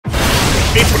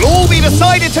It will all be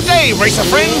decided today, racer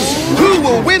friends! Who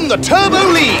will win the Turbo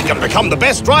League and become the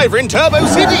best driver in Turbo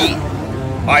City?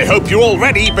 I hope you're all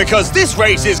ready, because this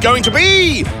race is going to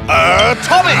be...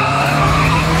 atomic!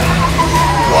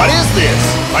 What is this?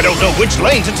 I don't know which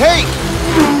lane to take.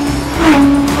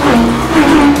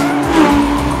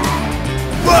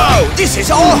 Whoa, this is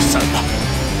awesome!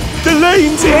 The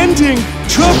lane's ending!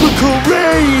 Tropical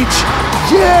rage!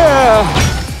 Yeah!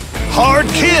 Hard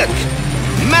kick!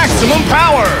 Maximum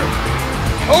power!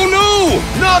 Oh no!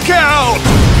 Knockout!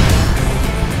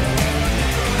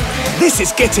 This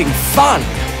is getting fun!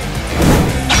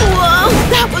 Whoa,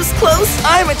 that was close!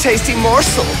 I'm a tasty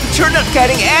morsel, but you're not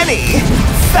getting any!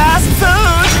 Fast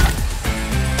food!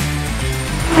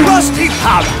 Rusty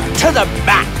power to the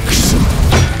max!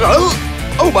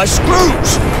 Oh, my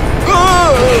screws!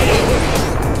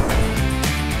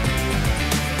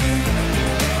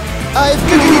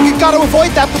 I've got to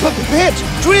avoid that pit!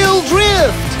 Drill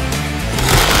drift!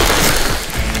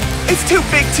 It's too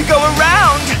big to go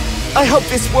around! I hope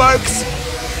this works!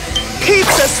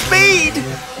 Keeps us speed!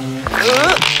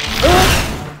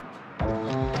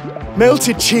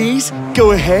 Melted cheese?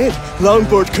 Go ahead,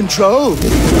 longboard control!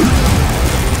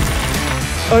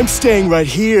 I'm staying right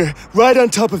here, right on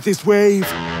top of this wave.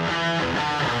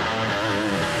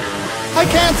 I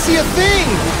can't see a thing!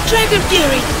 Dragon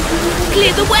Fury!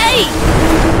 Clear the way!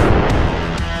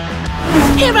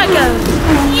 Here I go!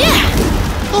 Yeah!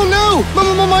 Oh no!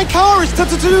 My car is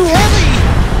too heavy!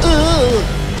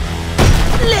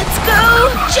 Let's go!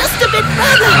 Just a bit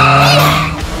further!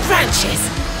 Yeah! Branches!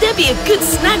 They'll be a good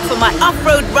snack for my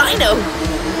off-road rhino!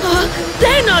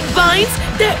 They're not vines!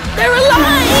 They're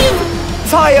alive!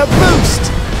 Fire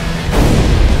boost!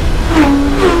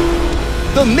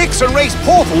 The Mix and Race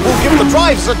portal will give the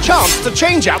drivers a chance to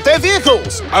change out their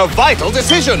vehicles! A vital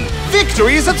decision!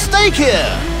 Victory is at stake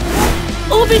here!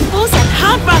 Orbit Force and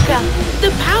Hard Rocker!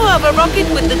 The power of a rocket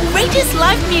with the greatest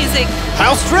live music!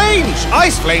 How strange!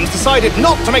 Ice Flames decided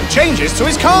not to make changes to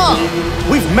his car!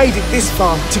 We've made it this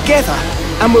far, together,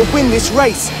 and we'll win this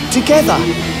race, together!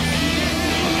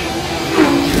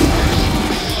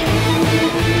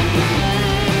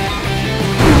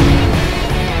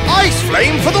 Ice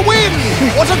Flame for the win!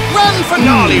 What a grand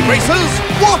finale, racers!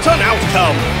 What an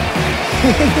outcome!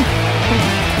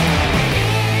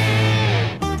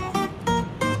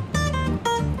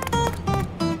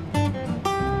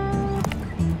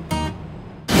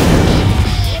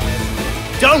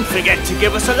 Don't forget to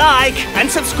give us a like and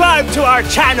subscribe to our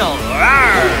channel!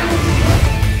 Rawr!